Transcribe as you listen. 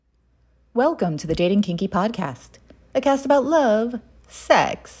Welcome to the Dating Kinky Podcast, a cast about love,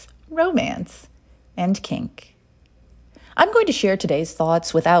 sex, romance, and kink. I'm going to share today's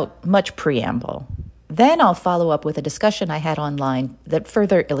thoughts without much preamble. Then I'll follow up with a discussion I had online that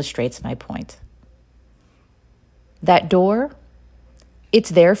further illustrates my point. That door,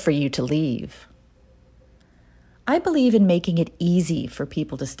 it's there for you to leave. I believe in making it easy for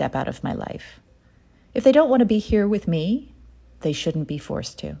people to step out of my life. If they don't want to be here with me, they shouldn't be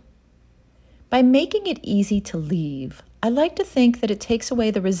forced to. By making it easy to leave, I like to think that it takes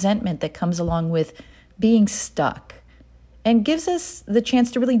away the resentment that comes along with being stuck and gives us the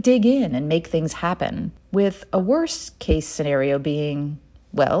chance to really dig in and make things happen, with a worst case scenario being,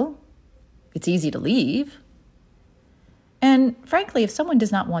 well, it's easy to leave. And frankly, if someone does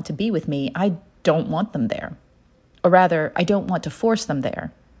not want to be with me, I don't want them there. Or rather, I don't want to force them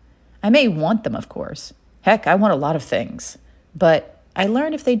there. I may want them, of course. Heck, I want a lot of things. But I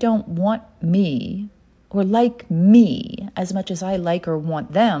learn if they don't want me or like me as much as I like or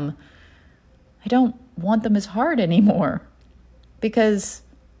want them, I don't want them as hard anymore. Because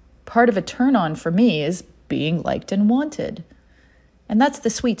part of a turn on for me is being liked and wanted. And that's the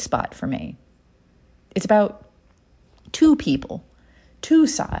sweet spot for me. It's about two people, two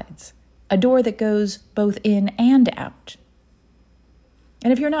sides, a door that goes both in and out.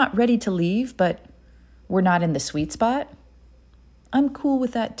 And if you're not ready to leave, but we're not in the sweet spot, I'm cool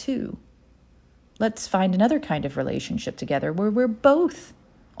with that too. Let's find another kind of relationship together where we're both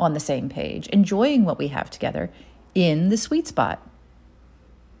on the same page, enjoying what we have together in the sweet spot.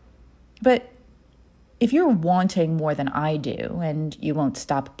 But if you're wanting more than I do and you won't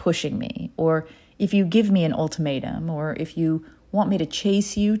stop pushing me, or if you give me an ultimatum, or if you want me to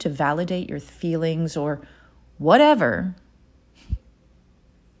chase you to validate your feelings or whatever,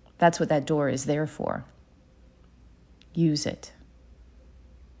 that's what that door is there for. Use it.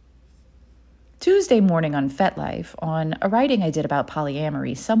 Tuesday morning on FetLife, on a writing I did about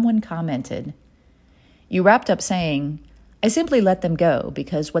polyamory, someone commented, "You wrapped up saying, I simply let them go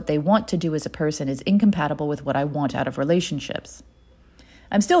because what they want to do as a person is incompatible with what I want out of relationships.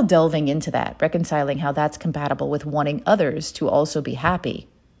 I'm still delving into that, reconciling how that's compatible with wanting others to also be happy."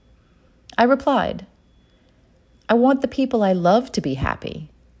 I replied, "I want the people I love to be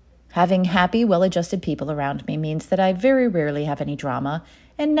happy. Having happy, well-adjusted people around me means that I very rarely have any drama,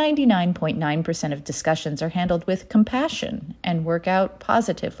 and 99.9% of discussions are handled with compassion and work out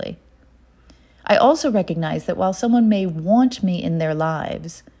positively. I also recognize that while someone may want me in their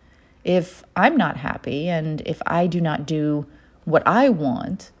lives, if I'm not happy and if I do not do what I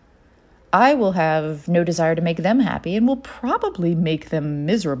want, I will have no desire to make them happy and will probably make them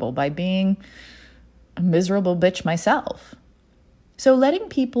miserable by being a miserable bitch myself. So letting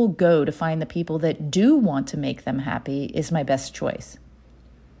people go to find the people that do want to make them happy is my best choice.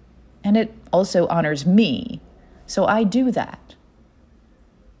 And it also honors me, so I do that.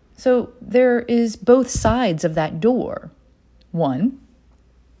 So there is both sides of that door. One,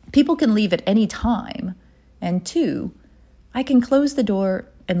 people can leave at any time. And two, I can close the door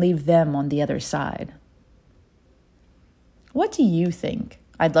and leave them on the other side. What do you think?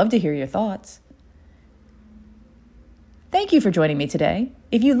 I'd love to hear your thoughts. Thank you for joining me today.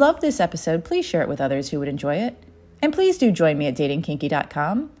 If you loved this episode, please share it with others who would enjoy it. And please do join me at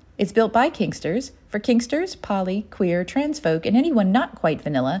datingkinky.com. It's built by Kinksters, for Kinksters, poly, queer, trans folk, and anyone not quite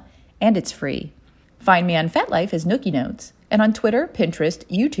vanilla, and it's free. Find me on FetLife as Nookie Notes, and on Twitter, Pinterest,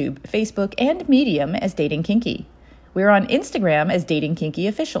 YouTube, Facebook, and Medium as Dating Kinky. We're on Instagram as Dating Kinky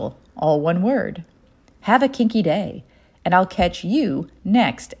Official, all one word. Have a kinky day, and I'll catch you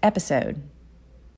next episode.